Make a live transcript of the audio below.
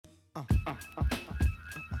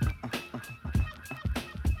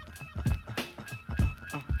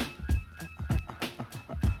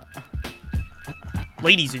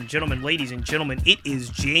Ladies and gentlemen, it is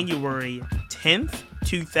January 10th,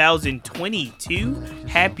 2022.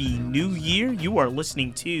 Happy New Year. You are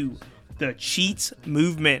listening to the Cheats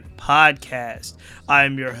Movement Podcast. I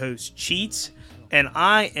am your host, Cheats, and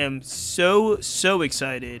I am so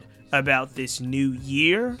excited about this new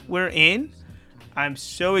year we're in. I'm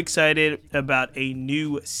so excited about a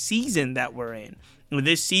new season that we're in.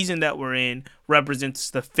 This season that we're in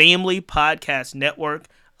represents the Family Podcast Network.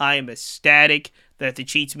 I am ecstatic that the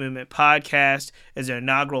Cheats Movement Podcast is an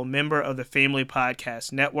inaugural member of the Family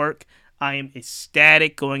Podcast Network. I am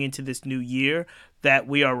ecstatic going into this new year that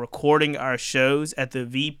we are recording our shows at the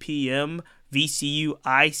VPM VCU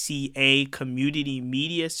ICA Community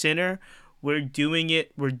Media Center. We're doing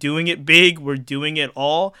it big, we're doing it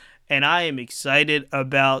all, and I am excited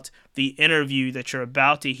about the interview that you're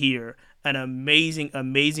about to hear. An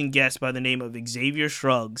amazing guest by the name of Xavier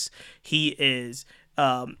Scruggs. He is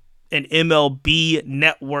an MLB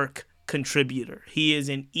network contributor. He is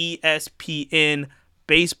an ESPN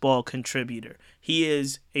baseball contributor. He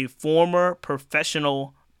is a former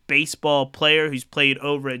professional baseball player who's played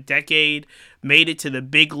over a decade, made it to the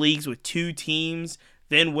big leagues with 2 teams,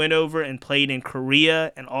 then went over and played in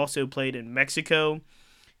Korea and also played in Mexico.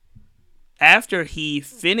 After he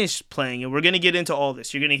finished playing, and we're going to get into all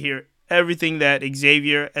this, you're going to hear everything that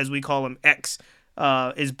Xavier, as we call him, X,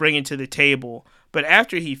 is bringing to the table. But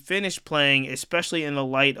after he finished playing, especially in the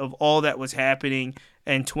light of all that was happening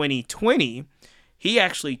in 2020, he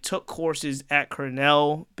actually took courses at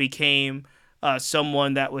Cornell, became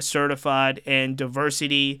someone that was certified in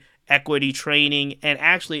diversity, equity training, and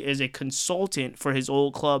actually is a consultant for his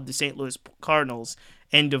old club, the St. Louis Cardinals,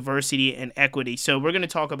 in diversity and equity. So we're going to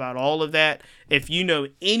talk about all of that. If you know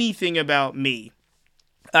anything about me,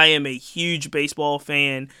 I am a huge baseball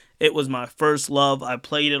fan. It was my first love. I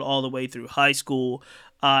played it all the way through high school,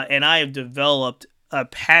 and I have developed a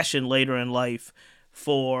passion later in life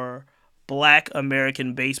for Black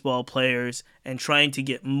American baseball players and trying to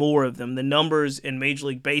get more of them. The numbers in Major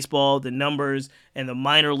League Baseball, the numbers in the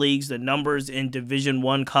minor leagues, the numbers in Division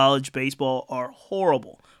I college baseball are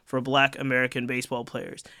horrible for Black American baseball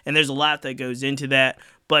players. And there's a lot that goes into that.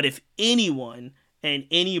 But if anyone and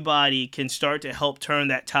anybody can start to help turn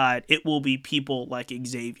that tide, it will be people like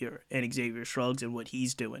Xavier and Xavier Scruggs and what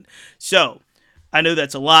he's doing. So, I know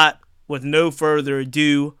that's a lot. With no further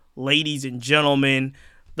ado, ladies and gentlemen,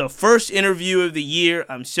 the first interview of the year.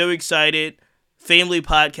 I'm so excited. Family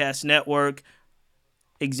Podcast Network,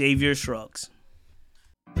 Xavier Scruggs.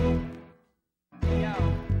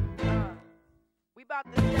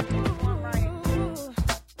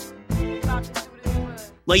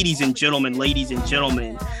 Ladies and gentlemen,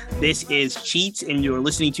 this is Cheats, and you're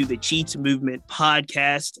listening to the Cheats Movement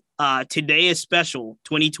Podcast. Today is special.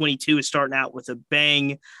 2022 is starting out with a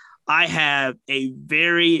bang. I have a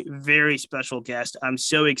very special guest. I'm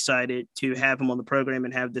so excited to have him on the program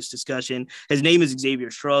and have this discussion. His name is Xavier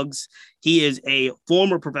Scruggs. He is a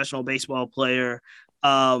former professional baseball player.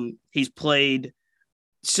 He's played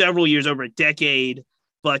several years, over a decade,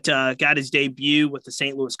 but got his debut with the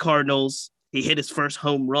St. Louis Cardinals. He hit his first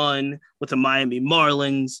home run with the Miami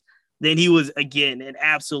Marlins. Then he was, again, an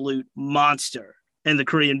absolute monster in the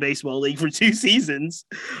Korean Baseball League for 2 seasons,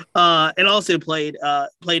 and also played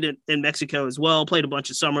in Mexico as well, played a bunch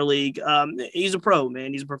of summer league. He's a pro,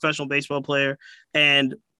 man. He's a professional baseball player.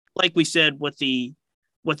 And like we said, with the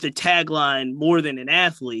tagline, more than an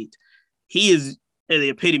athlete, he is the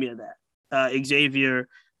epitome of that. Xavier,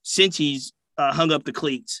 since he's hung up the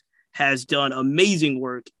cleats, has done amazing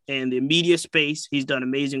work in the media space. He's done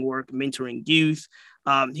amazing work mentoring youth.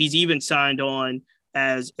 He's even signed on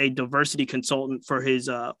as a diversity consultant for his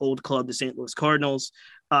old club, the St. Louis Cardinals.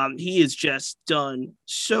 He has just done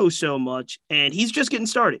so much, and he's just getting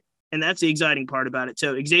started. And that's the exciting part about it.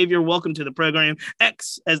 So, Xavier, welcome to the program.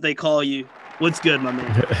 X, as they call you. What's good, my man?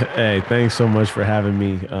 Hey, thanks so much for having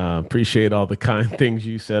me. Appreciate all the kind things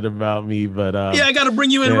you said about me. But yeah, I got to bring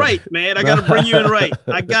you in right, man. I got to bring you in right.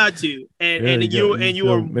 I got to. And you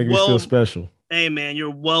are make me feel special. Hey, man, you're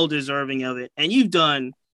well deserving of it. And you've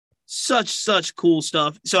done such cool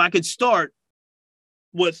stuff. So I could start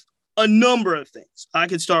with a number of things. I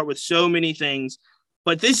could start with so many things,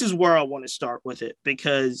 but this is where I want to start with it,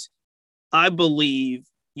 because I believe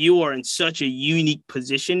you are in such a unique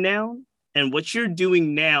position now, and what you're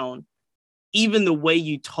doing now, even the way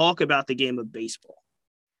you talk about the game of baseball,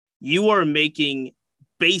 you are making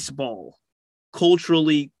baseball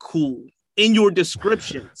culturally cool in your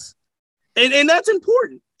descriptions. And that's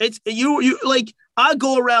important. It's you like I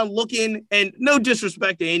go around looking, and no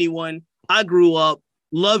disrespect to anyone. I grew up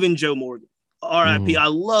loving Joe Morgan. R.I.P. I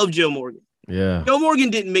love Joe Morgan. Yeah. Joe Morgan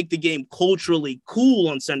didn't make the game culturally cool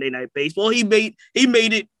on Sunday Night Baseball. He made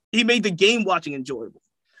the game watching enjoyable.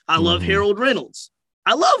 I love Harold Reynolds.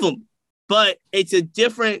 I love him. But it's a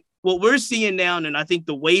different what we're seeing now, and I think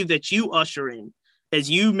the wave that you usher in as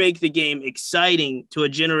you make the game exciting to a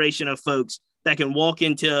generation of folks that can walk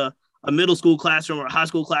into a middle school classroom or a high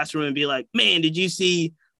school classroom and be like, man, did you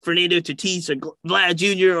see Fernando Tatis or Vlad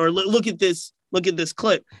Jr. or look at this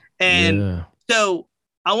clip. And so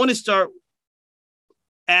I want to start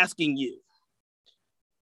asking you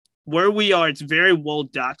where we are. It's very well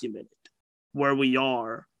documented where we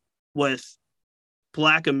are with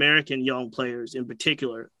Black American young players in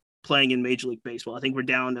particular playing in Major League Baseball. I think we're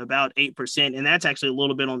down to about 8%, and that's actually a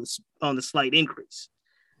little bit on the slight increase.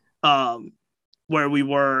 Where we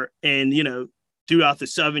were in, throughout the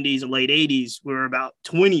 70s and late 80s, we were about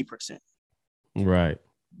 20%. Right.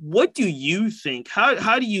 What do you think?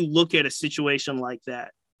 How do you look at a situation like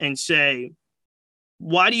that and say,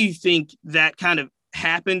 why do you think that kind of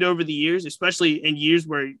happened over the years, especially in years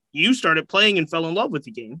where you started playing and fell in love with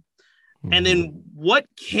the game? And then what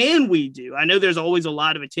can we do? I know there's always a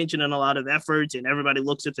lot of attention and a lot of efforts and everybody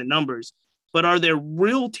looks at the numbers, but are there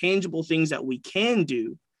real tangible things that we can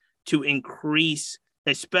do to increase,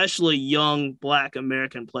 especially young Black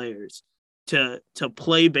American players to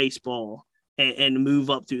play baseball and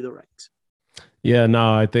move up through the ranks? Yeah,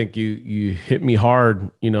 no, I think you hit me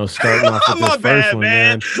hard, starting off with this first one,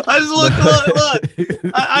 man. I just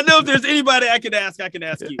look. I know if there's anybody I can ask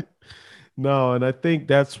you. No, and I think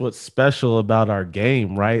that's what's special about our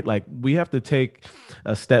game, right? Like we have to take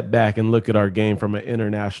a step back and look at our game from an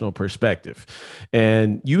international perspective.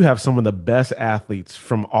 And you have some of the best athletes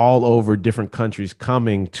from all over different countries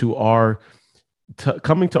coming to our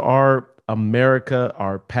America,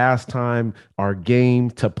 our pastime, our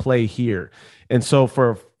game to play here. And so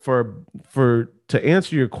to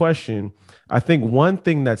answer your question, I think one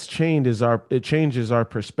thing that's changed is it changes our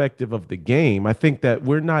perspective of the game. I think that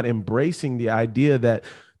we're not embracing the idea that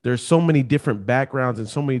there's so many different backgrounds and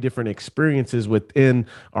so many different experiences within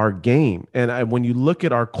our game. And when you look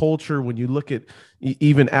at our culture, when you look at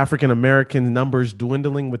even African-American numbers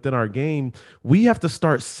dwindling within our game, we have to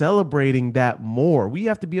start celebrating that more. We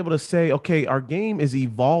have to be able to say, okay, our game is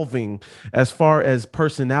evolving as far as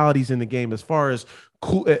personalities in the game, as far as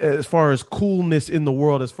coolness in the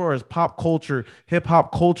world, as far as pop culture, hip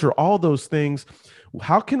hop culture, all those things.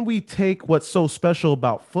 How can we take what's so special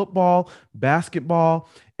about football, basketball,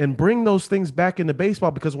 and bring those things back into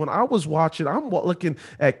baseball? Because when I was watching, I'm looking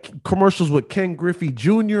at commercials with Ken Griffey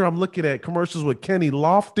Jr. I'm looking at commercials with Kenny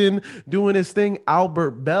Lofton doing his thing,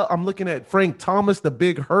 Albert Bell. I'm looking at Frank Thomas, the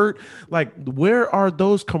Big Hurt. Like, where are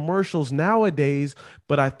those commercials nowadays?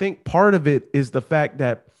 But I think part of it is the fact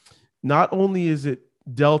that not only is it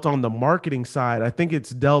dealt on the marketing side, I think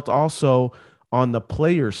it's dealt also on the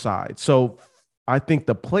player side. So I think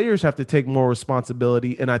the players have to take more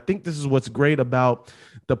responsibility. And I think this is what's great about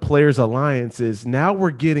the Players Alliance is now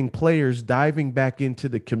we're getting players diving back into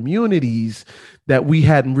the communities that we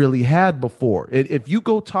hadn't really had before. If you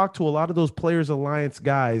go talk to a lot of those Players Alliance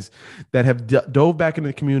guys that have dove back into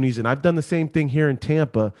the communities, and I've done the same thing here in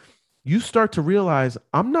Tampa, you start to realize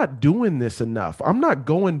I'm not doing this enough. I'm not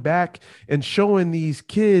going back and showing these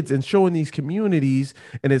kids and showing these communities.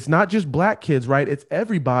 And it's not just Black kids, right? It's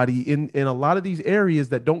everybody in a lot of these areas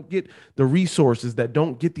that don't get the resources, that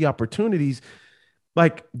don't get the opportunities.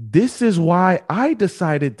 Like, this is why I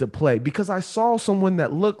decided to play, because I saw someone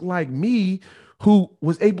that looked like me who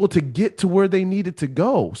was able to get to where they needed to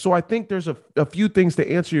go. So I think there's a few things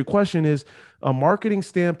to answer your question. Is a marketing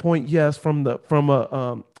standpoint, yes,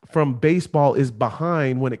 from baseball is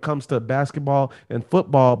behind when it comes to basketball and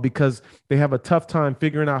football, because they have a tough time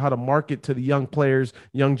figuring out how to market to the young players,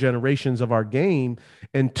 young generations of our game.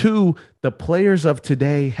 And two, the players of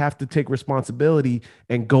today have to take responsibility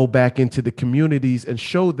and go back into the communities and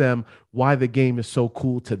show them why the game is so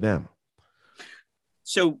cool to them.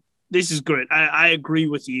 So this is good. I agree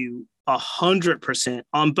with you 100%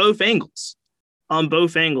 on both angles. On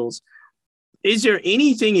both angles. Is there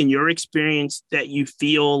anything in your experience that you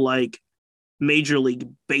feel like Major League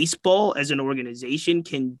Baseball as an organization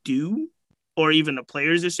can do, or even the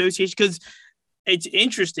Players Association? Because it's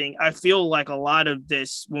interesting. I feel like a lot of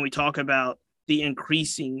this, when we talk about the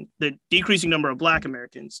decreasing number of Black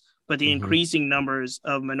Americans, but the increasing numbers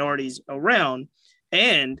of minorities around,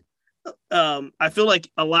 and I feel like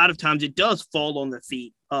a lot of times it does fall on the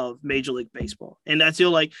feet of Major League Baseball. And I feel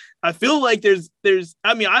like there's,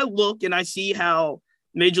 I mean, I look and I see how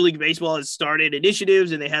Major League Baseball has started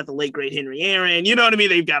initiatives, and they have the late great Henry Aaron. You know what I mean?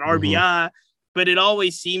 They've got RBI, but it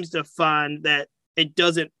always seems to find that it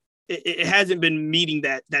hasn't been meeting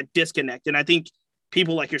that disconnect. And I think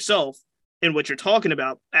people like yourself and what you're talking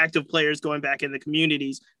about, active players going back in the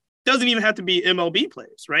communities, doesn't even have to be MLB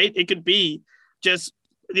players, right? It could be just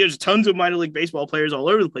there's tons of minor league baseball players all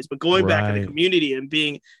over the place, but going back in the community and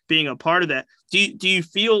being a part of that. Do you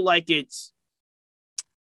feel like it's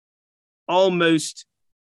almost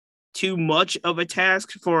too much of a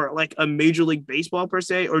task for like a Major League Baseball per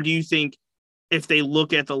se, or do you think if they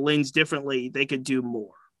look at the lens differently, they could do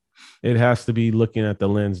more? It has to be looking at the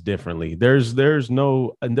lens differently. There's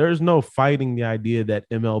no fighting the idea that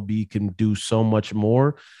MLB can do so much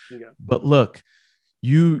more. Yeah. But look,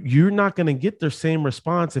 you're not going to get the same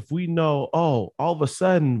response if we know, all of a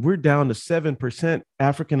sudden we're down to 7%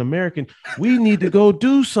 African American. We need to go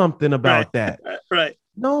do something about that. Right.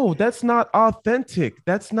 No, that's not authentic.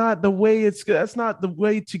 That's not the way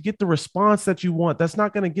to get the response that you want. That's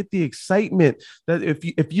not going to get the excitement that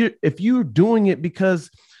if you're doing it because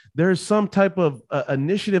there's some type of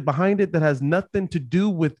initiative behind it that has nothing to do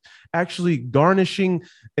with actually garnishing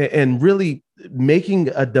and really making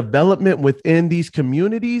a development within these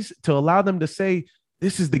communities to allow them to say,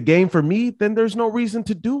 this is the game for me, then there's no reason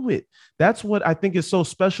to do it. That's what I think is so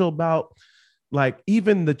special about like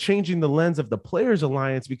even the changing the lens of the Players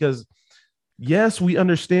Alliance, because yes, we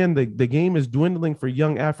understand the game is dwindling for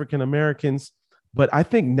young African Americans, but I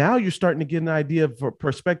think now you're starting to get an idea of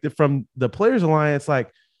perspective from the Players Alliance.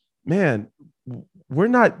 Like, man,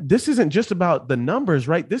 this isn't just about the numbers,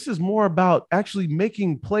 right? This is more about actually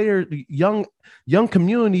making young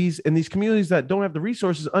communities and these communities that don't have the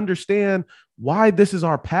resources understand why this is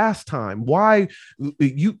our pastime. Why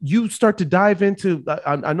you start to dive into,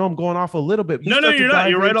 I know I'm going off a little bit. No, you're not.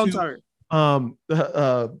 You're right on target.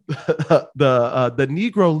 The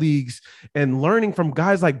Negro leagues and learning from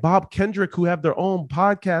guys like Bob Kendrick, who have their own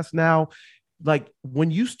podcast now. Like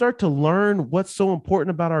when you start to learn what's so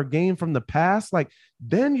important about our game from the past, like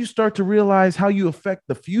then you start to realize how you affect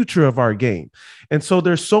the future of our game. And so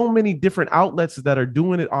there's so many different outlets that are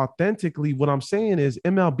doing it authentically. What I'm saying is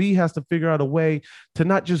MLB has to figure out a way to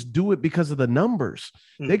not just do it because of the numbers.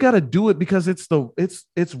 They got to do it because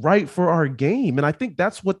it's right for our game. And I think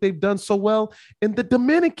that's what they've done so well in the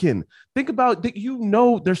Dominican. Think about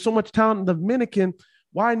that. There's so much talent in the Dominican.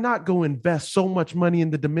 Why not go invest so much money in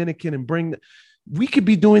the Dominican and we could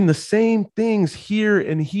be doing the same things here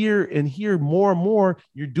and here and here more and more.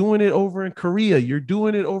 You're doing it over in Korea. You're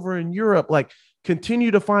doing it over in Europe. Like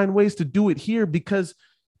continue to find ways to do it here because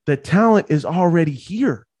the talent is already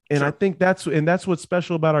here. And sure. I think that's what's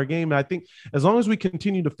special about our game. And I think as long as we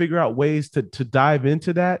continue to figure out ways to dive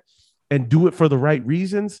into that and do it for the right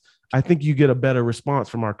reasons, I think you get a better response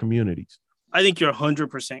from our communities. I think you're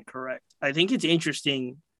 100% correct. I think it's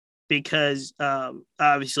interesting because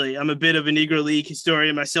obviously I'm a bit of a Negro League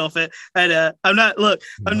historian myself. And I'm not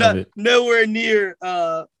nowhere near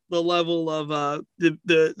the level of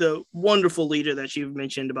the wonderful leader that you've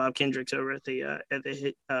mentioned, Bob Kendricks, over at the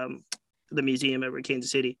museum over in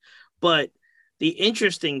Kansas City. But the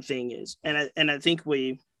interesting thing is, and I think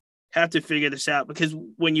we have to figure this out, because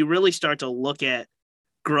when you really start to look at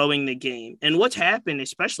growing the game and what's happened,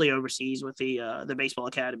 especially overseas with the baseball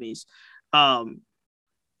academies,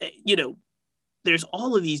 there's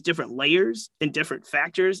all of these different layers and different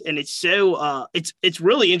factors, and it's so it's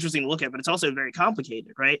really interesting to look at, but it's also very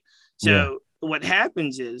complicated, right? So what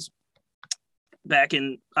happens is, back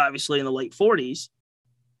in obviously in the late 40s,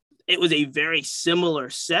 it was a very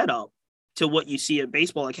similar setup to what you see at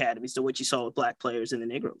baseball academies, to what you saw with black players in the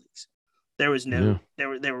Negro Leagues. There was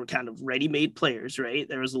they were kind of ready-made players, right?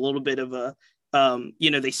 There was a little bit of a,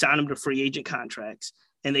 they signed them to free agent contracts,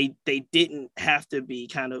 and they didn't have to be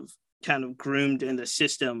kind of groomed in the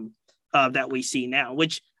system that we see now,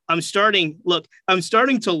 which I'm starting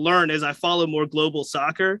to learn as I follow more global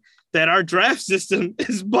soccer, that our draft system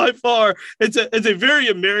is by far, it's a very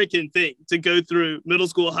American thing to go through middle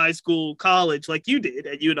school, high school, college, like you did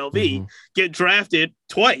at UNLV, get drafted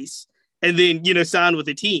twice, and then, sign with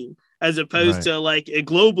a team. As opposed to like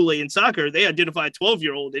globally in soccer, they identify a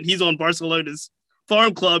 12-year-old and he's on Barcelona's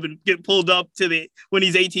farm club and get pulled up when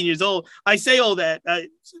he's 18 years old. I say all that,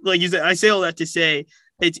 like you said, I say all that to say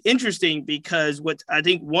it's interesting, because what I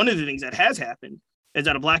think one of the things that has happened is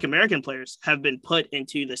that Black American players have been put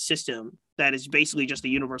into the system that is basically just a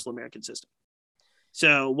universal American system.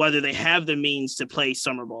 So whether they have the means to play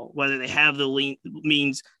summer ball, whether they have the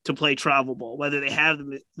means to play travel ball, whether they have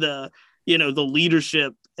the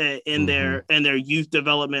leadership in their youth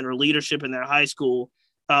development or leadership in their high school,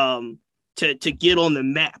 to get on the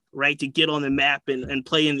map, right? To get on the map and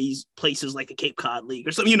play in these places like the Cape Cod League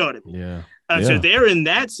or something, you know what I mean? Yeah. So Yeah. they're in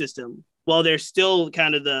that system while there's still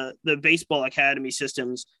kind of the baseball academy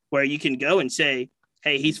systems where you can go and say,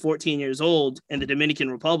 hey, he's 14 years old in the Dominican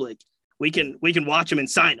Republic. We can watch him and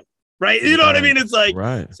sign him, right? You know what I Right. mean? It's like,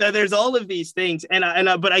 Right. so there's all of these things.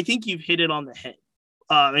 But I think you've hit it on the head.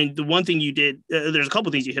 And the one thing you did, there's a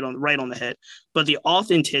couple things you hit on right on the head, but the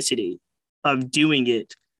authenticity of doing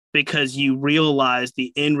it because you realize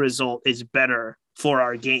the end result is better for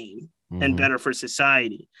our game and better for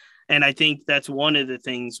society. And I think that's one of the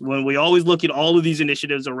things when we always look at all of these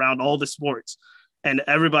initiatives around all the sports and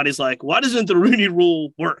everybody's like, why doesn't the Rooney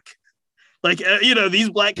rule work? Like, these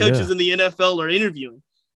black coaches Yeah. in the NFL are interviewing.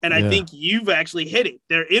 And I Yeah. think you've actually hit it.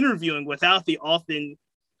 They're interviewing without the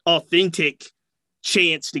authentic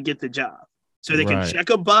chance to get the job. So they can Right. check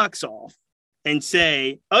a box off and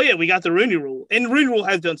say, oh, yeah, we got the Rooney rule. And Rooney rule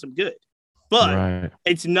has done some good, but Right.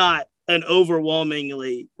 it's not an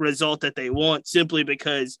overwhelmingly result that they want simply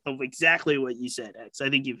because of exactly what you said, X.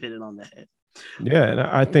 I think you've hit it on the head. Yeah. And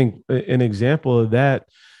I think an example of that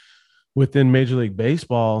within Major League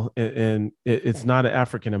Baseball, and it's not an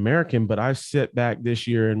African American, but I sit back this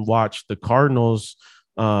year and watched the Cardinals.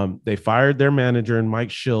 They fired their manager in Mike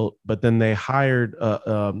Schilt, but then they hired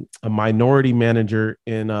a minority manager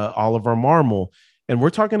in Oliver Marmol. And we're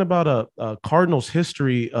talking about a Cardinals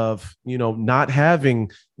history of, not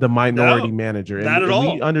having the minority No, manager. not at And we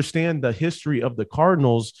all. understand the history of the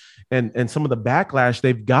Cardinals and some of the backlash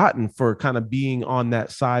they've gotten for kind of being on that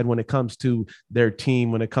side when it comes to their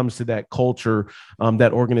team, when it comes to that culture,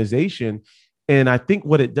 that organization. And I think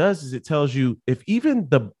what it does is it tells you if even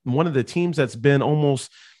one of the teams that's been almost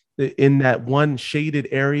in that one shaded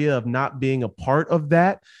area of not being a part of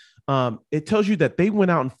that, it tells you that they went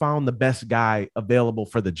out and found the best guy available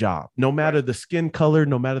for the job, no matter Right. the skin color,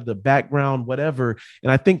 no matter the background, whatever. And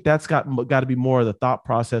I think that's got to be more of the thought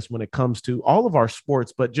process when it comes to all of our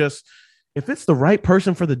sports, but just if it's the right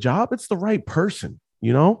person for the job, it's the right person,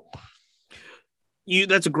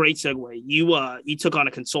 That's a great segue. You took on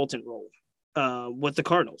a consultant role with the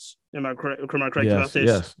Cardinals. Am I correct about Yes, this?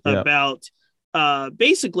 yes, yeah, About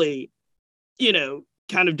basically,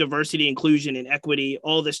 kind of diversity, inclusion, and equity,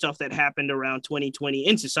 all the stuff that happened around 2020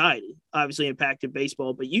 in society, obviously impacted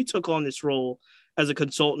baseball. But you took on this role as a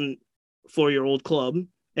consultant for your old club,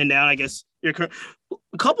 and now I guess a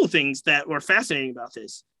couple things that were fascinating about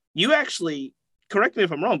this. You actually, correct me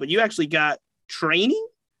if I'm wrong, but you actually got training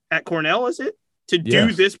at Cornell, is it, to do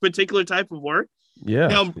yes, this particular type of work?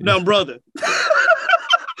 yeah, Now, brother,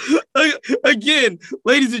 again,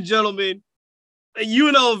 ladies and gentlemen, a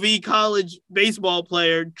UNLV college baseball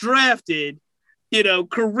player drafted,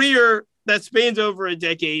 career that spans over a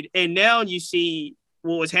decade. And now you see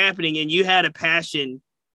what was happening, and you had a passion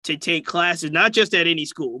to take classes, not just at any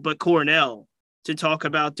school, but Cornell, to talk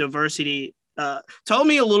about diversity. Tell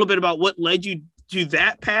me a little bit about what led you to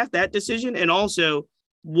that path, that decision, and also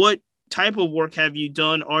what type of work have you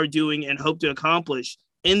done, are doing, and hope to accomplish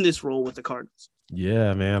in this role with the Cardinals?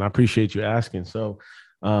 yeah, man. I appreciate you asking. So,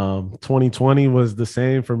 2020 was the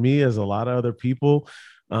same for me as a lot of other people.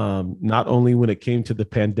 Not only when it came to the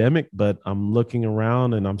pandemic, but I'm looking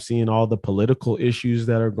around and I'm seeing all the political issues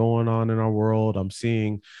that are going on in our world. I'm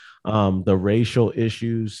seeing the racial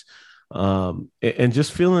issues, and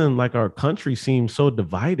just feeling like our country seems so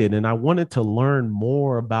divided. And I wanted to learn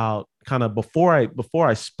more about kind of before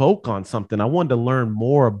I spoke on something. I wanted to learn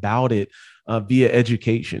more about it via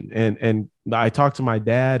education. And I talked to my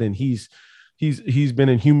dad, and he's been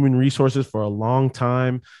in human resources for a long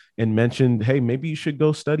time, and mentioned, hey, maybe you should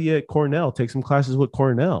go study at Cornell, take some classes with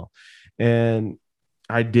Cornell. And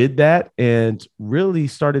I did that and really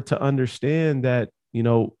started to understand that,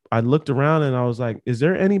 I looked around and I was like, is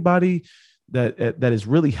there anybody that is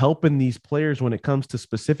really helping these players when it comes to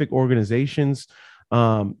specific organizations,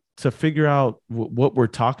 to figure out what we're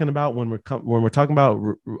talking about when we're talking about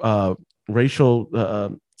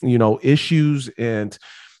racial issues, and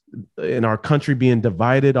in our country being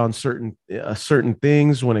divided on certain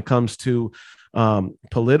things when it comes to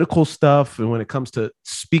political stuff, and when it comes to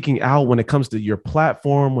speaking out, when it comes to your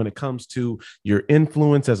platform, when it comes to your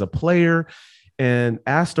influence as a player. And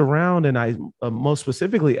asked around, and I most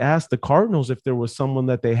specifically asked the Cardinals if there was someone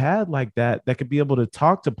that they had like that could be able to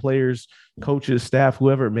talk to players, coaches, staff,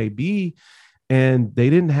 whoever it may be. And they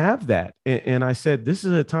didn't have that. And I said, this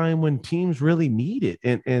is a time when teams really need it.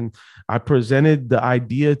 And I presented the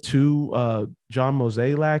idea to John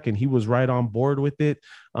Mozeliak, and he was right on board with it.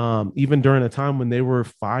 Even during a time when they were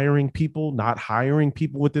firing people, not hiring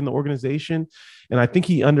people within the organization. And I think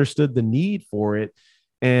he understood the need for it.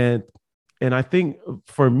 And And I think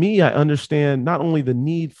for me, I understand not only the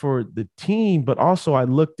need for the team, but also I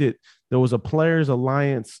looked at, there was a Players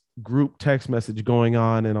Alliance group text message going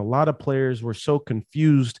on, and a lot of players were so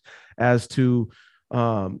confused as to,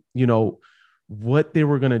 you know, what they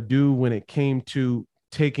were going to do when it came to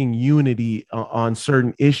taking unity on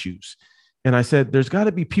certain issues. And I said, there's got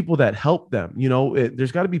to be people that help them.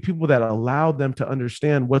 There's got to be people that allow them to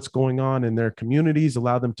understand what's going on in their communities,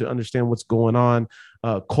 allow them to understand what's going on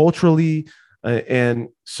culturally. And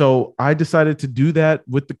so I decided to do that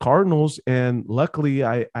with the Cardinals. And luckily,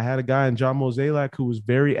 I had a guy in John Mozeliak who was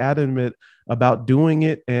very adamant about doing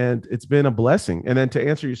it. And it's been a blessing. And then to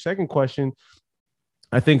answer your second question,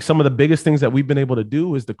 I think some of the biggest things that we've been able to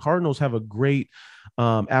do is the Cardinals have a great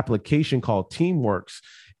application called Teamworks.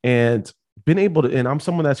 And been able to, and I'm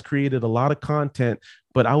someone that's created a lot of content,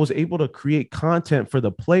 but I was able to create content for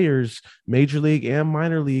the players, major league and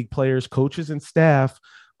minor league players, coaches and staff,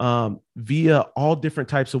 via all different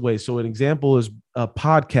types of ways. So an example is a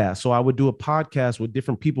podcast. So I would do a podcast with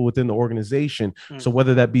different people within the organization. So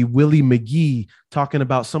whether that be Willie McGee talking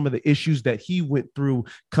about some of the issues that he went through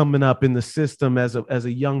coming up in the system as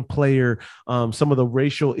a young player, some of the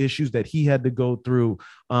racial issues that he had to go through,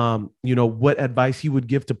 what advice he would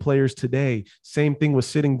give to players today. Same thing with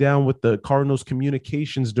sitting down with the Cardinals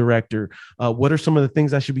communications director. What are some of the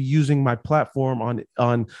things I should be using my platform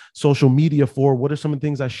on social media for? What are some of the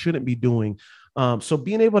things I shouldn't be doing? So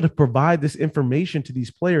being able to provide this information to these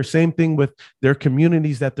players, same thing with their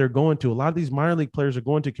communities that they're going to. A lot of these minor league players are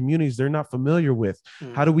going to communities they're not familiar with.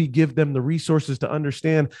 How do we give them the resources to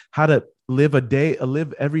understand how to live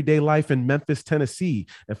everyday life in Memphis, Tennessee?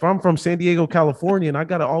 If I'm from San Diego, California, and I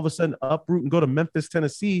got to all of a sudden uproot and go to Memphis,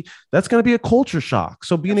 Tennessee, that's going to be a culture shock.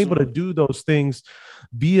 So being able to do those things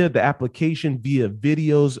via the application, via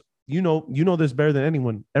videos, you know this better than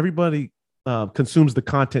anyone. Everybody consumes the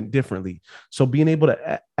content differently. So being able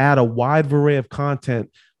to add a wide array of content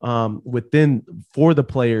for the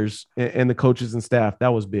players and the coaches and staff,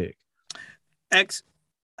 that was big. X,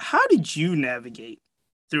 how did you navigate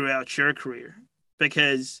throughout your career?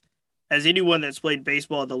 Because as anyone that's played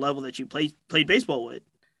baseball at the level that you played baseball with,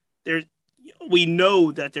 we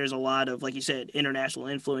know that there's a lot of, like you said, international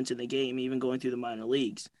influence in the game, even going through the minor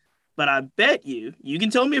leagues. But I bet you can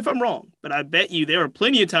tell me if I'm wrong, but I bet you there were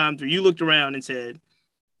plenty of times where you looked around and said,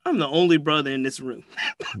 I'm the only brother in this room.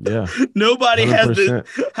 Yeah. Nobody has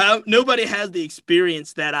the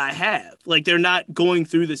experience that I have. Like, they're not going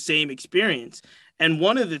through the same experience. And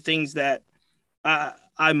one of the things that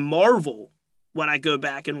I marvel when I go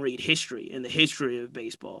back and read history and the history of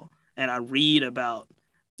baseball, and I read about,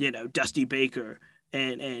 Dusty Baker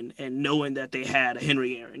and knowing that they had a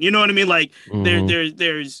Henry Aaron. You know what I mean? Like,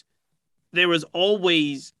 there was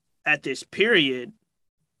always, at this period,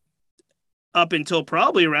 up until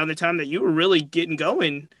probably around the time that you were really getting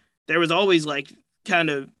going, there was always like kind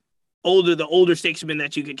of the older statesman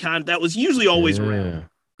that you could that was usually always around.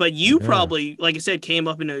 But you probably, like I said, came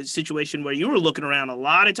up in a situation where you were looking around a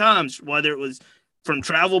lot of times, whether it was from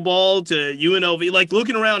travel ball to UNLV, like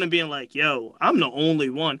looking around and being like, yo, I'm the only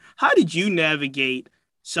one. How did you navigate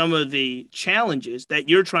some of the challenges that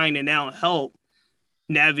you're trying to now help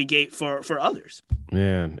navigate for others?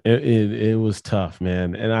 Man, it was tough,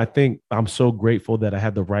 man. And I think I'm so grateful that I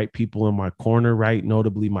had the right people in my corner, right?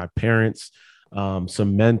 Notably my parents,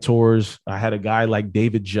 some mentors. I had a guy like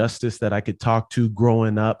David Justice that I could talk to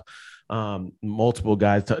growing up. Multiple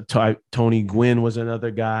guys. Tony Gwynn was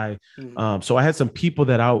another guy. So I had some people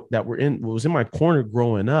that was in my corner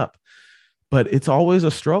growing up. But it's always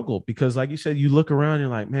a struggle because, like you said, you look around, you're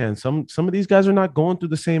like, man, some of these guys are not going through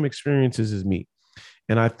the same experiences as me.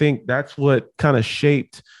 And I think that's what kind of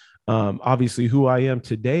shaped, obviously, who I am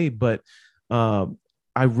today. But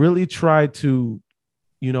I really tried to,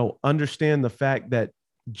 understand the fact that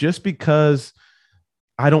just because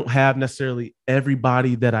I don't have necessarily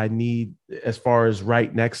everybody that I need as far as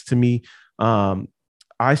right next to me,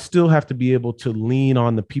 I still have to be able to lean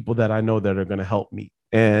on the people that I know that are going to help me.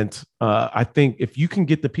 And I think if you can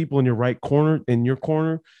get the people in your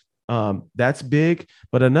corner, that's big.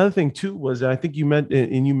 But another thing too was, I think you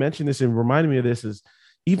mentioned this and reminded me of this, is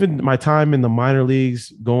even my time in the minor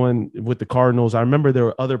leagues going with the Cardinals. I remember there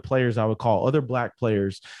were other players I would call, other Black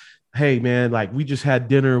players. Hey man, like we just had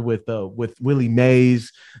dinner with Willie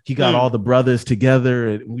Mays. He got all the brothers together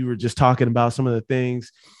and we were just talking about some of the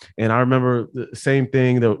things. And I remember the same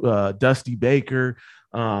thing, the Dusty Baker,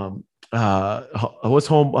 what's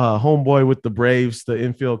homeboy with the Braves, the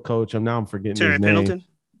infield coach. I'm forgetting Terry his name. Pendleton?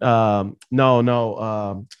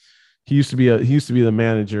 No. He used to be the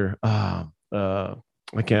manager.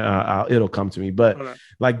 I can't. It'll come to me, but Okay.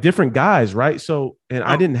 like different guys, right? So, and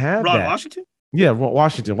I Oh, didn't have Ron that. Washington. Yeah,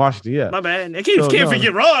 Washington. Yeah. My bad. So Can't no,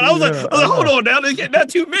 forget Ron. yeah, I was I like, hold know. on now. There's not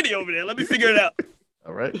too many over there. Let me figure it out.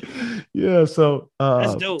 All right. Yeah. So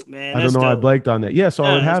That's dope, man. I don't That's know. I dope. blanked on that. Yeah. So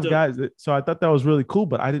I would Nah, that's have dope. guys. So I thought that was really cool,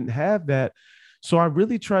 but I didn't have that. So I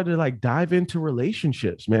really tried to like dive into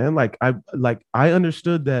relationships, man. I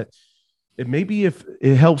understood that it maybe if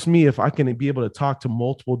it helps me if I can be able to talk to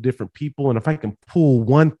multiple different people, and if I can pull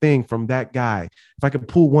one thing from that guy, if I can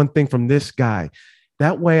pull one thing from this guy,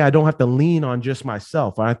 that way I don't have to lean on just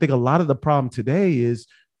myself. And I think a lot of the problem today is,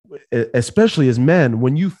 especially as men,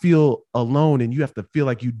 when you feel alone and you have to feel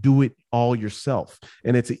like you do it all yourself,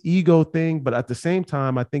 and it's an ego thing, but at the same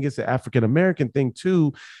time I think it's an African American thing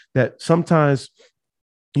too, that sometimes,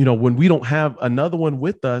 when we don't have another one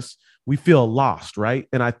with us, we feel lost, right?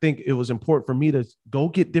 And I think it was important for me to go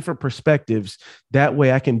get different perspectives. That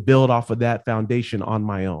way I can build off of that foundation on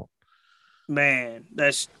my own. Man,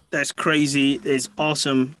 that's crazy. It's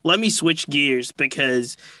awesome. Let me switch gears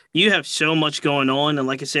because you have so much going on, and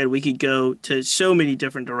like I said, we could go to so many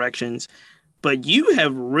different directions. But you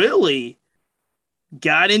have really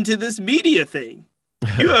got into this media thing.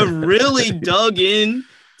 You have really dug in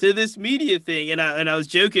to this media thing. And I was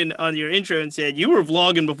joking on your intro and said you were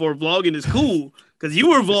vlogging before vlogging is cool because you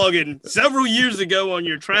were vlogging several years ago on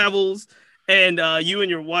your travels and you and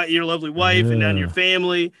your lovely wife, and then your Yeah.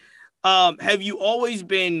 family. Have you always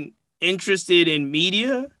been interested in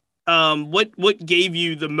media? What gave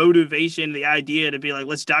you the motivation, the idea to be like,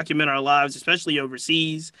 let's document our lives, especially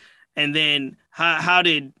overseas? And then how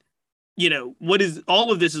did what is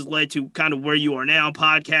all of this has led to kind of where you are now,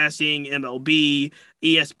 podcasting, MLB,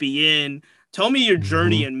 ESPN. Tell me your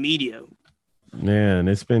journey Mhm. in media. Man,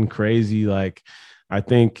 it's been crazy. Like, I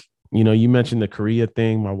think, you mentioned the Korea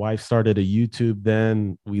thing. My wife started a YouTube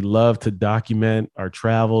then. We love to document our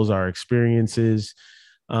travels, our experiences.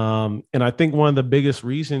 And I think one of the biggest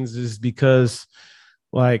reasons is because,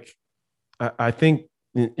 like, I think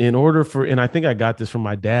in order for, and I think I got this from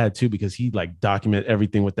my dad too, because he like document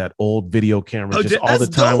everything with that old video camera, Oh, just all the that's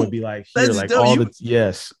time would dope. be like here, That's like dope.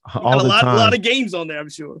 yes, You got all the a lot time. of games on there, I'm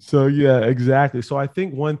sure. So yeah, exactly. So I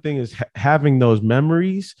think one thing is having those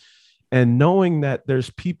memories and knowing that there's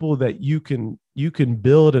people that you can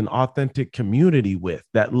build an authentic community with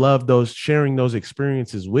that love those sharing those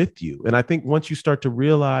experiences with you. And I think once you start to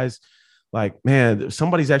realize, like, man,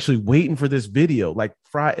 somebody's actually waiting for this video, like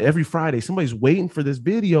every Friday somebody's waiting for this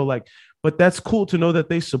video, like, but that's cool to know that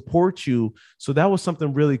they support you. So that was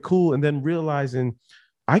something really cool. And then realizing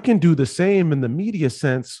I can do the same in the media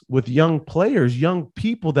sense with young players, young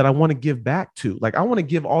people that I want to give back to. Like, I want to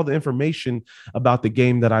give all the information about the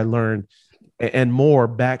game that I learned and more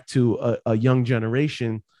back to a young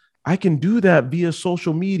generation. I can do that via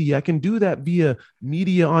social media. I can do that via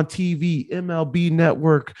media on TV, MLB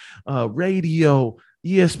network, radio,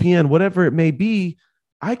 ESPN, whatever it may be.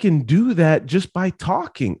 I can do that just by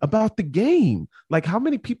talking about the game. Like, how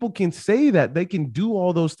many people can say that they can do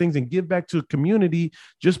all those things and give back to a community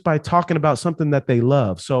just by talking about something that they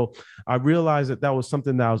love? So I realized that that was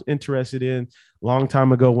something that I was interested in a long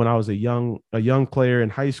time ago when I was a young player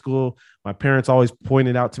in high school. My parents always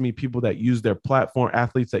pointed out to me people that use their platform,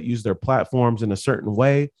 athletes that use their platforms in a certain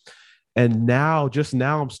way. And now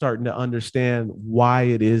I'm starting to understand why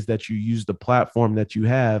it is that you use the platform that you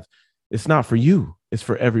have. It's not for you, it's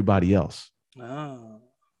for everybody else. Oh.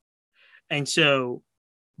 And so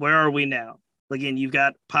where are we now? Again, you've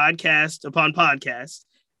got podcast upon podcast.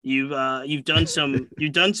 You've done some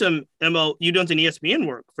you've done some ESPN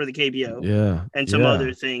work for the KBO Yeah. and some Yeah.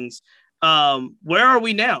 other things. Where are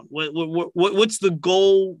we now? What's the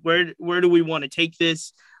goal? Where do we want to take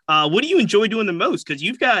this? What do you enjoy doing the most? Because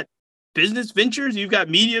you've got business ventures, you've got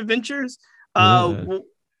media ventures. Uh, Yeah.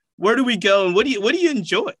 where do we go, and what do you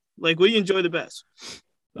enjoy? Like, what do you enjoy the best?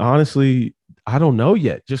 Honestly, I don't know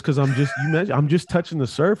yet. Just because you mentioned, I'm just touching the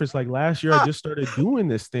surface. Like last year, I just started doing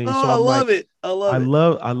this thing. So Oh, I I'm like, love it. I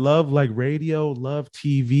love it. I love like radio, love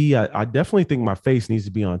TV. I definitely think my face needs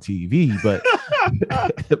to be on TV, but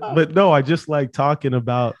but no, I just like talking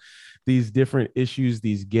about these different issues,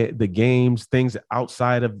 the games, things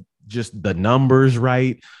outside of just the numbers,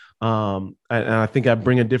 right? And I think I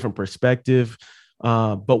bring a different perspective.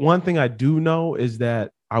 But one thing I do know is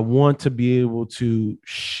that I want to be able to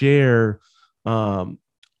share um,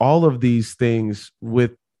 all of these things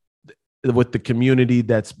with the community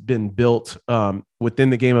that's been built within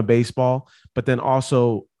the game of baseball, but then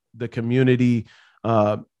also the community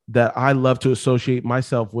uh, that I love to associate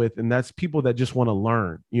myself with, and that's people that just want to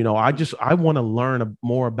learn. I want to learn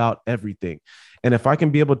more about everything, and if I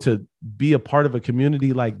can be able to be a part of a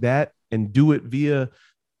community like that, and do it via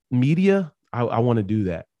media, I want to do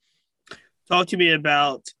that. Talk to me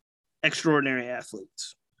about Extraordinary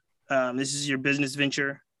Athletes. This is your business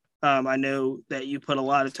venture. I know that you put a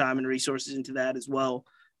lot of time and resources into that as well.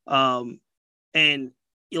 And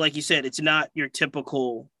like you said, it's not your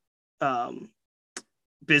typical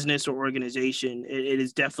business or organization. It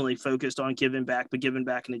is definitely focused on giving back, but giving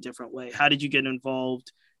back in a different way. How did you get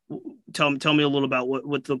involved? Tell me a little about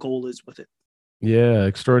what the goal is with it. Yeah,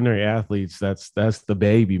 Extraordinary Athletes. That's the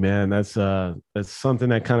baby, man. That's something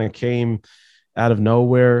that kind of came out of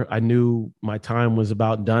nowhere. I knew my time was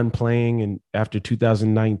about done playing, and after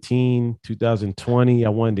 2019, 2020, I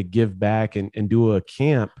wanted to give back and do a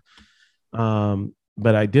camp.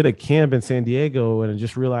 But I did a camp in San Diego, and I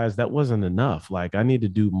just realized that wasn't enough. Like, I need to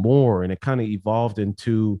do more, and it kind of evolved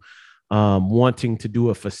into wanting to do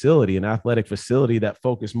a facility, an athletic facility that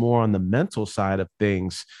focused more on the mental side of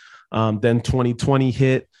things. Then 2020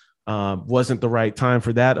 hit. Wasn't the right time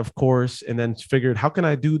for that, of course, and then figured, how can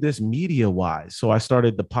I do this media wise? So I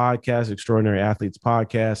started the podcast, Extraordinary Athletes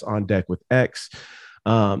Podcast, On Deck with X,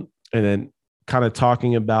 and then kind of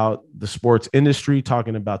talking about the sports industry,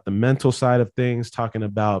 talking about the mental side of things, talking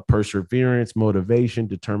about perseverance, motivation,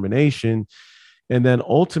 determination, and then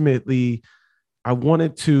ultimately I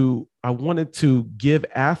wanted to give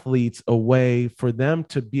athletes a way for them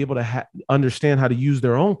to be able to understand how to use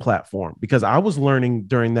their own platform, because I was learning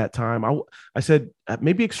during that time. I said,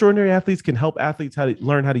 maybe Extraordinary Athletes can help athletes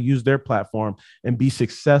learn how to use their platform and be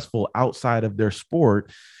successful outside of their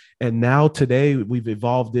sport. And now today we've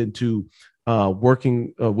evolved into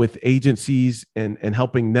working with agencies and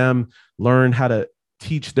helping them learn how to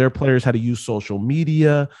teach their players how to use social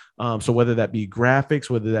media. So whether that be graphics,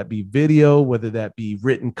 whether that be video, whether that be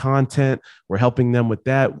written content, we're helping them with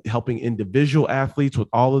that, helping individual athletes with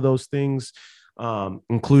all of those things,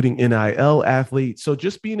 including NIL athletes. So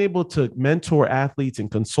just being able to mentor athletes and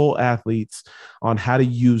consult athletes on how to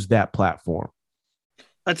use that platform.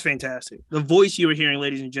 That's fantastic. The voice you were hearing,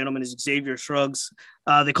 ladies and gentlemen, is Xavier Scruggs.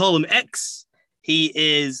 They call him X. He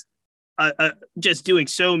is just doing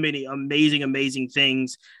so many amazing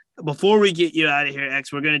things. Before we get you out of here,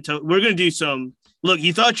 X, we're gonna do some. Look,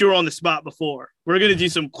 you thought you were on the spot before. We're gonna do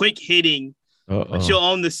some quick hitting, chill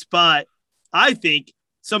on the spot. I think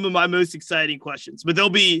some of my most exciting questions, but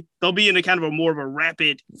they'll be in a kind of a more of a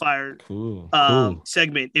rapid fire cool.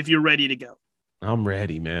 segment. If you're ready to go, I'm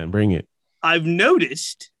ready, man. Bring it. I've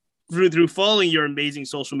noticed through following your amazing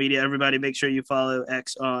social media. Everybody, make sure you follow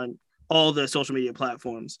X on all the social media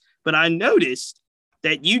platforms. But I noticed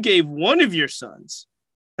that you gave one of your sons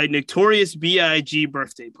a Notorious B.I.G.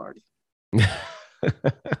 birthday party.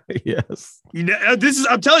 Yes. You know,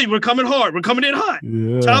 I'm telling you, we're coming hard. We're coming in hot.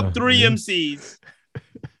 Yeah, Top 3 MCs.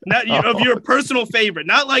 Not of your personal favorite,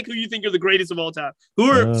 not like who you think are the greatest of all time. Who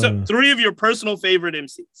are 3 of your personal favorite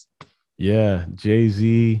MCs? Yeah,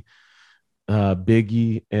 Jay-Z,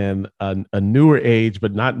 Biggie, and a newer age,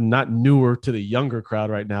 but not newer to the younger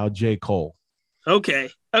crowd right now, J. Cole. Okay.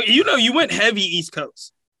 You went heavy East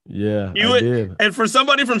Coast. Yeah, I did. And for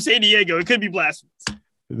somebody from San Diego, it could be blasphemous.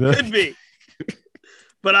 Could be.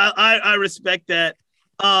 But I respect that.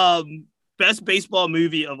 Best baseball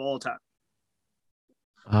movie of all time.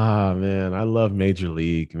 Ah, man, I love Major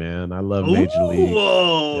League, man. I love Major League.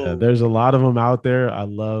 Yeah, there's a lot of them out there.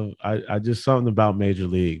 I just something about Major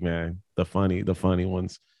League, man. The funny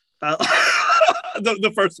ones.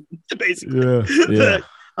 The first one, basically. Yeah.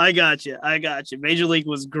 I got you. Major League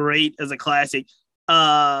was great as a classic.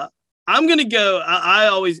 I'm gonna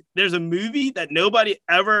go. There's a movie that nobody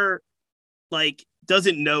ever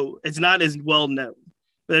doesn't know. It's not as well known.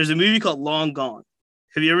 But there's a movie called Long Gone.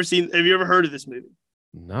 Have you ever heard of this movie?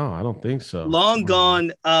 No, I don't think so. Long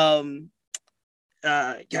Gone. Guys,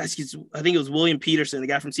 I think it was William Peterson, the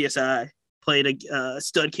guy from CSI, played a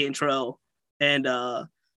stud Cantrell, and Dylan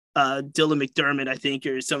McDermott, I think,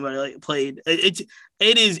 or somebody played. It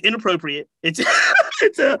is inappropriate.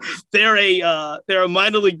 They're a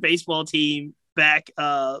minor league baseball team back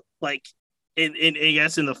in I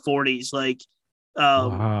guess in the 40s,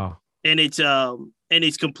 wow. And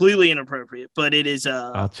it's completely inappropriate, but it is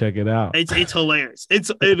I'll check it out. It's hilarious. It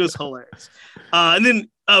is hilarious. And then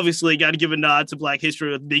obviously got to give a nod to Black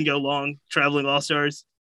History with Bingo Long, Traveling All-Stars,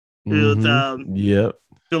 with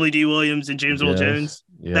Billy D. Williams and James Earl Jones.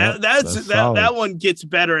 Yep. That one gets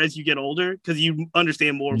better as you get older because you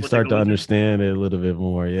understand more. You start to understand it a little bit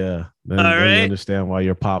more, yeah. Then you understand why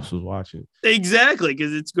your pops was watching. Exactly,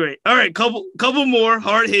 because it's great. All right, couple more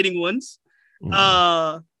hard hitting ones.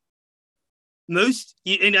 Most,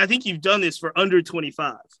 and I think you've done this for under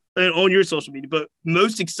 25 on your social media, but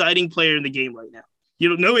most exciting player in the game right now.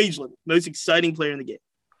 No age limit. Most exciting player in the game.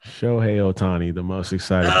 Shohei Ohtani, the most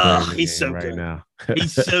exciting player Oh, in the he's game so right good. now.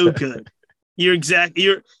 He's so good. You're exactly.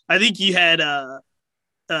 You're. I think you had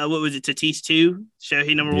what was it? Tatis too.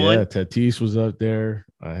 Shohei number Yeah, one. Tatis was up there.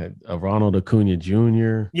 I had Ronald Acuna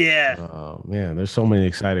Jr. Yeah, Man, there's so many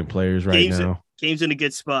exciting players right games now. games in a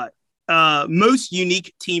good spot. Most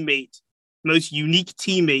unique teammate. Most unique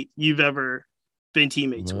teammate you've ever been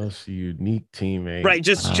teammates with. Most unique teammate. Right,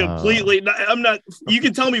 just completely. I'm not. You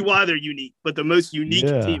can tell me why they're unique, but the most unique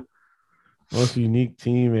Yeah, team. most unique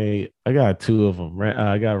teammate. I got two of them.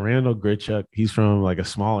 I got Randall Grichuk. He's from like a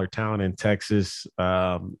smaller town in Texas.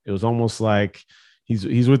 It was almost like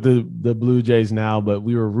he's with the Blue Jays now, but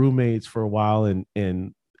we were roommates for a while in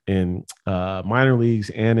minor leagues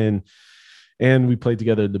and we played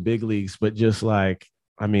together in the big leagues. But just like,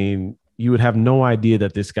 I mean, you would have no idea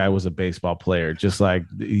that this guy was a baseball player. Just like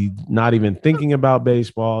not even thinking about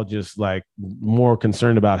baseball, just like more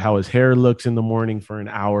concerned about how his hair looks in the morning for an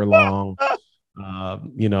hour long.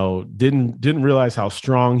 Didn't realize how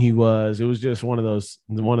strong he was. It was just one of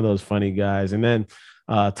those funny guys. And then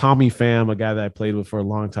Tommy Pham, a guy that I played with for a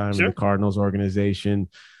long time in the Sure. Cardinals organization,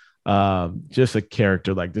 just a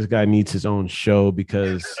character. Like this guy needs his own show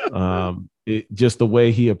because just the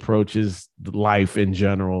way he approaches life in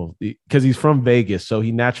general, because he's from Vegas, so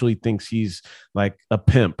he naturally thinks he's like a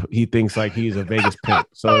pimp. He thinks like he's a Vegas pimp.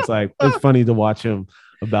 So it's like it's funny to watch him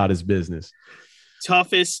about his business.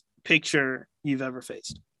 Toughest picture you've ever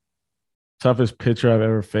faced. Toughest pitcher I've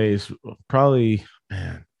ever faced, probably,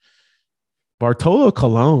 man, Bartolo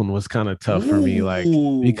Colon was kind of tough for me, like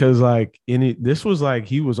Ooh. because like this was like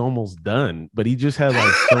he was almost done, but he just had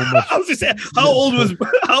like so I much. was just saying, how Yeah, old was so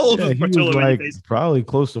how old yeah, was he was Bartolo when you like faced? probably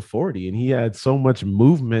close to 40, and he had so much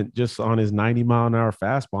movement just on his 90-mile-an-hour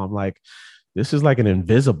fastball. I'm like, this is like an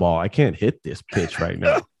invisible. I can't hit this pitch right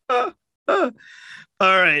now. All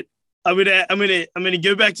right. I'm gonna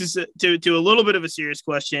go back to a little bit of a serious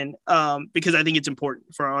question, because I think it's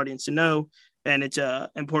important for our audience to know, and it's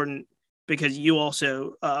important because you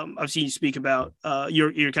also I've seen you speak about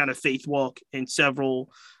your kind of faith walk in several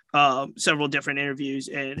different interviews,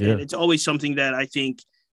 and Yeah, it's always something that I think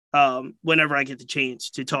whenever I get the chance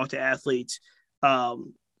to talk to athletes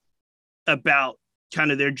um, about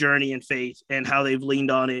kind of their journey in faith and how they've leaned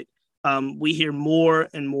on it. We hear more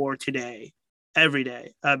and more today, every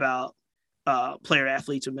day, about player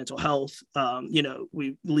athletes with mental health.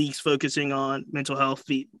 We leagues focusing on mental health,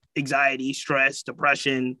 anxiety, stress,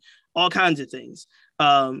 depression, all kinds of things.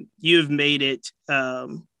 You've made it.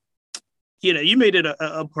 You made it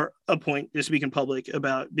a point to speak in public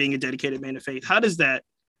about being a dedicated man of faith. How does that?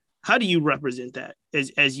 How do you represent that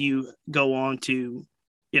as you go on to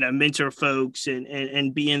mentor folks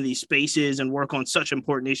and be in these spaces and work on such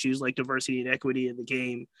important issues like diversity and equity in the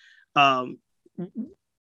game? Um,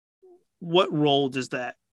 what role does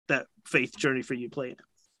that faith journey for you play in?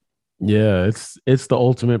 yeah, it's the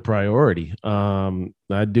ultimate priority.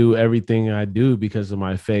 I do everything I do because of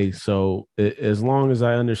my faith. So as long as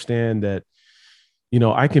I understand that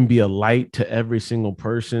I can be a light to every single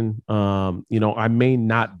person. I may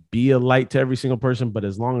not be a light to every single person, but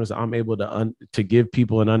as long as I'm able to give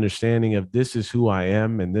people an understanding of this is who I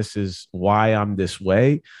am and this is why I'm this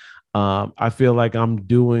way, I feel like I'm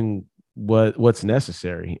doing what's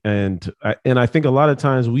necessary. And I think a lot of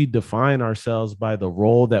times we define ourselves by the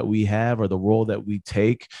role that we have or the role that we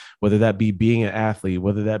take, whether that be being an athlete,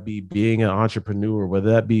 whether that be being an entrepreneur,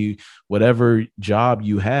 whether that be whatever job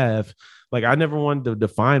you have. Like I never wanted to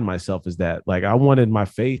define myself as that. Like I wanted my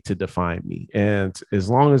faith to define me. And as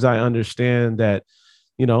long as I understand that,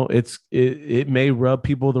 it may rub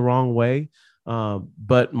people the wrong way.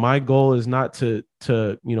 But my goal is not to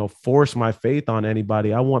force my faith on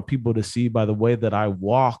anybody. I want people to see by the way that I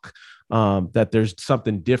walk that there's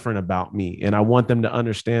something different about me, and I want them to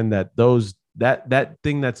understand that that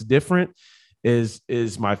thing that's different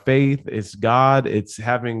is my faith. It's God. It's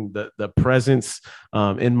having the presence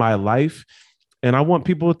in my life. And I want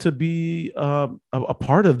people to be a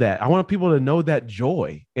part of that. I want people to know that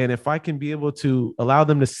joy. And if I can be able to allow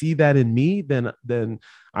them to see that in me, then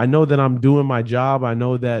I know that I'm doing my job. I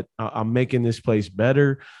know that I'm making this place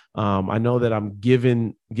better. I know that I'm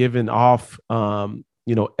giving off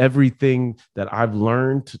everything that I've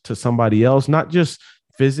learned to somebody else, not just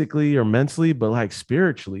physically or mentally, but like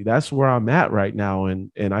spiritually. That's where I'm at right now.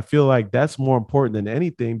 And I feel like that's more important than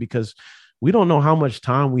anything because we don't know how much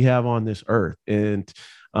time we have on this earth. And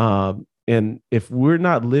if we're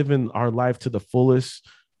not living our life to the fullest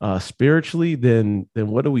spiritually, then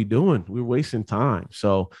what are we doing? We're wasting time.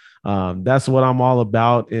 So that's what I'm all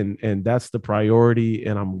about. And that's the priority.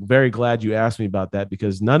 And I'm very glad you asked me about that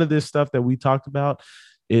because none of this stuff that we talked about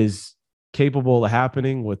is capable of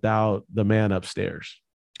happening without the man upstairs.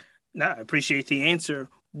 No, I appreciate the answer.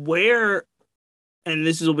 Where, and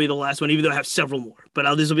this will be the last one, even though I have several more,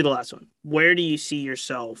 but this will be the last one. Where do you see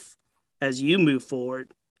yourself as you move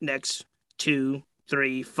forward next 2,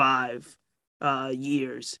 3, 5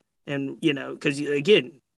 years? And, because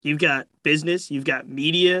again, you've got business, you've got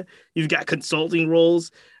media, you've got consulting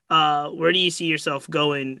roles. Where do you see yourself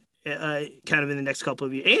going kind of in the next couple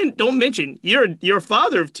of years? And don't mention, you're a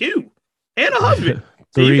father of 2 and a husband.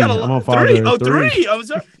 So you got Three. I'm a father. 3. Oh, 3. I'm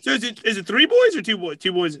sorry. So is it 3 boys or 2 boys?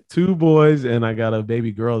 2 boys. 2 boys, and I got a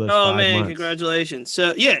baby girl that's Oh 5 man, months. congratulations.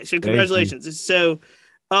 So yeah, so Thank you. congratulations. So,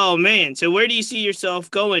 oh man, so where do you see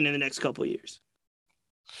yourself going in the next couple of years?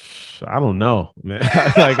 I don't know, man.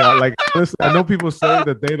 Listen, I know people say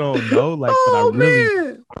that they don't know, but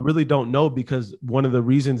I really don't know, because one of the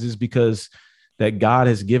reasons is because that God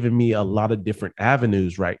has given me a lot of different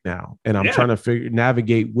avenues right now. And I'm trying to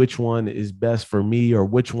navigate which one is best for me, or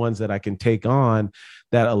which ones that I can take on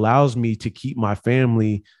that allows me to keep my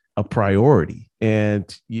family a priority,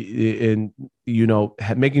 and making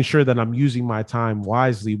sure that I'm using my time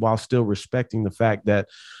wisely while still respecting the fact that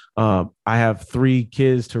I have 3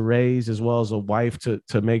 kids to raise, as well as a wife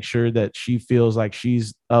to make sure that she feels like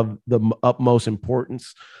she's of the utmost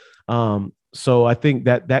importance. So I think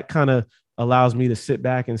that kind of allows me to sit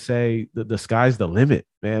back and say that the sky's the limit,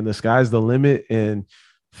 man. The sky's the limit, and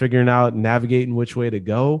figuring out, navigating which way to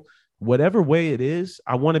go, whatever way it is.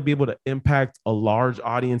 I want to be able to impact a large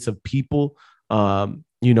audience of people, by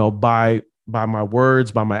my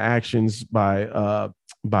words, by my actions, by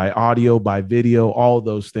audio, by video, all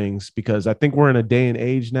those things, because I think we're in a day and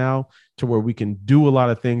age now to where we can do a lot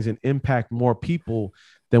of things and impact more people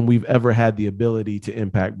than we've ever had the ability to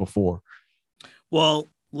impact before. Well,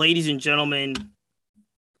 ladies and gentlemen,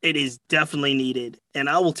 it is definitely needed. And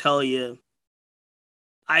I will tell you,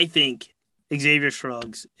 I think Xavier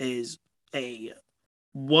Scruggs is a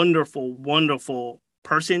wonderful, wonderful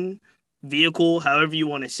person, vehicle, however you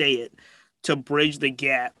want to say it, to bridge the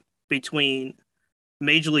gap between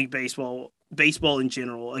Major League Baseball, baseball in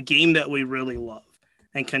general, a game that we really love,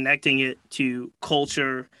 and connecting it to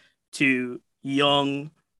culture, to young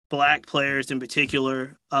Black players in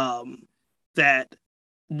particular, that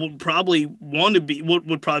would probably want to be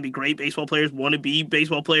would probably be great baseball players, want to be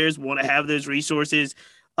baseball players, want to have those resources.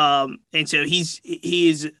 And so he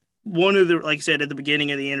is one of the, like I said at the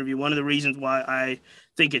beginning of the interview, one of the reasons why I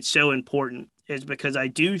think it's so important is because I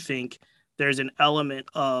do think there's an element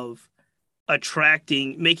of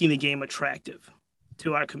making the game attractive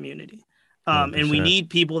to our community. And we need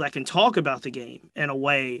people that can talk about the game in a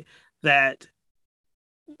way that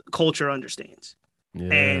culture understands.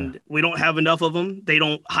 Yeah. And we don't have enough of them. They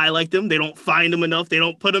don't highlight them. They don't find them enough. They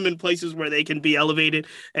don't put them in places where they can be elevated.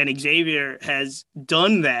 And Xavier has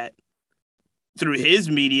done that through his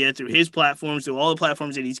media, through his platforms, through all the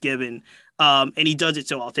platforms that he's given. And he does it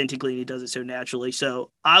so authentically, and he does it so naturally.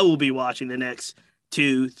 So I will be watching the next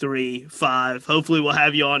 2, 3, 5. Hopefully we'll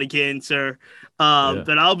have you on again, sir.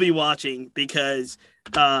 But I'll be watching because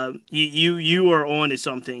you are on to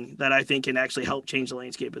something that I think can actually help change the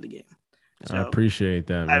landscape of the game. So, I appreciate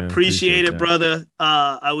that, man. I appreciate it, brother.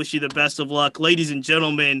 I wish you the best of luck. Ladies and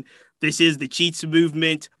gentlemen, this is the Cheats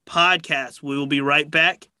Movement podcast. We will be right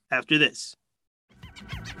back after this.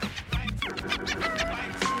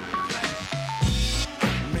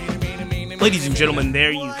 Ladies and gentlemen,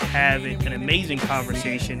 there you have it. An amazing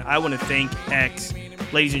conversation. I want to thank X.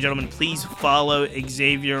 Ladies and gentlemen, please follow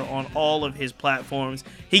Xavier on all of his platforms.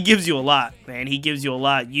 He gives you a lot, man. He gives you a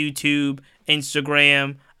lot. YouTube,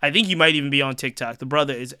 Instagram. I think he might even be on TikTok. The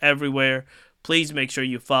brother is everywhere. Please make sure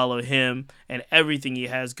you follow him and everything he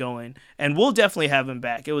has going. And we'll definitely have him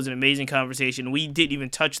back. It was an amazing conversation. We didn't even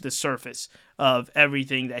touch the surface of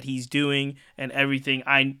everything that he's doing and everything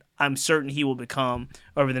I'm certain he will become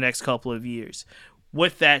over the next couple of years.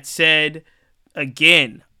 With that said,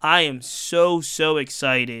 again, I am so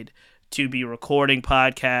excited to be recording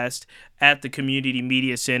podcast at the Community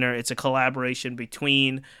Media Center. It's a collaboration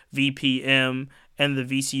between VPM and the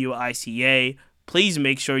VCU ICA. Please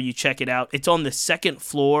make sure you check it out. It's on the second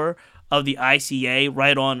floor of the ICA,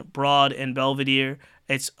 right on Broad and Belvedere.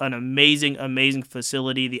 It's an amazing, amazing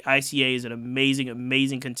facility. The ICA is an amazing,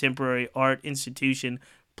 amazing contemporary art institution.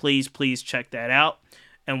 Please check that out.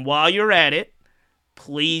 And while you're at it,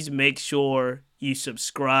 please make sure you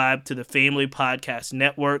subscribe to the Family Podcast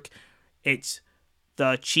Network. It's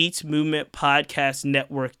the Cheats Movement Podcast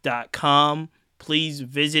Network.com. Please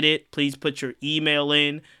visit it. Please put your email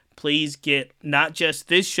in. Please get not just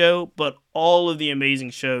this show, but all of the amazing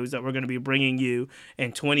shows that we're going to be bringing you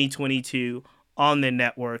in 2022 on the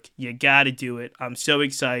network. You got to do it. I'm so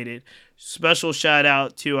excited. Special shout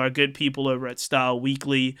out to our good people over at Style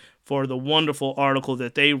Weekly for the wonderful article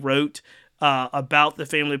that they wrote about the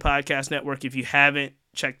Family Podcast Network. If you haven't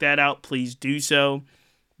checked that out, please do so.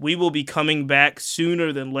 We will be coming back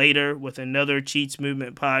sooner than later with another Cheats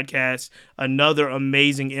Movement podcast, another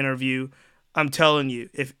amazing interview. I'm telling you,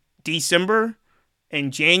 if December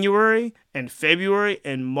and January and February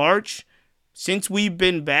and March, since we've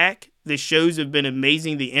been back, the shows have been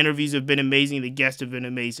amazing. The interviews have been amazing. The guests have been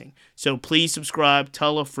amazing. So please subscribe,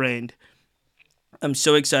 tell a friend. I'm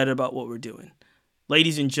so excited about what we're doing.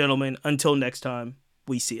 Ladies and gentlemen, until next time,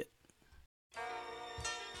 we see it.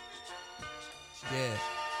 Yeah.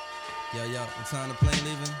 Yo, what time the plane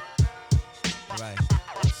leaving? All right.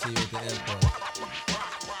 See you at the airport.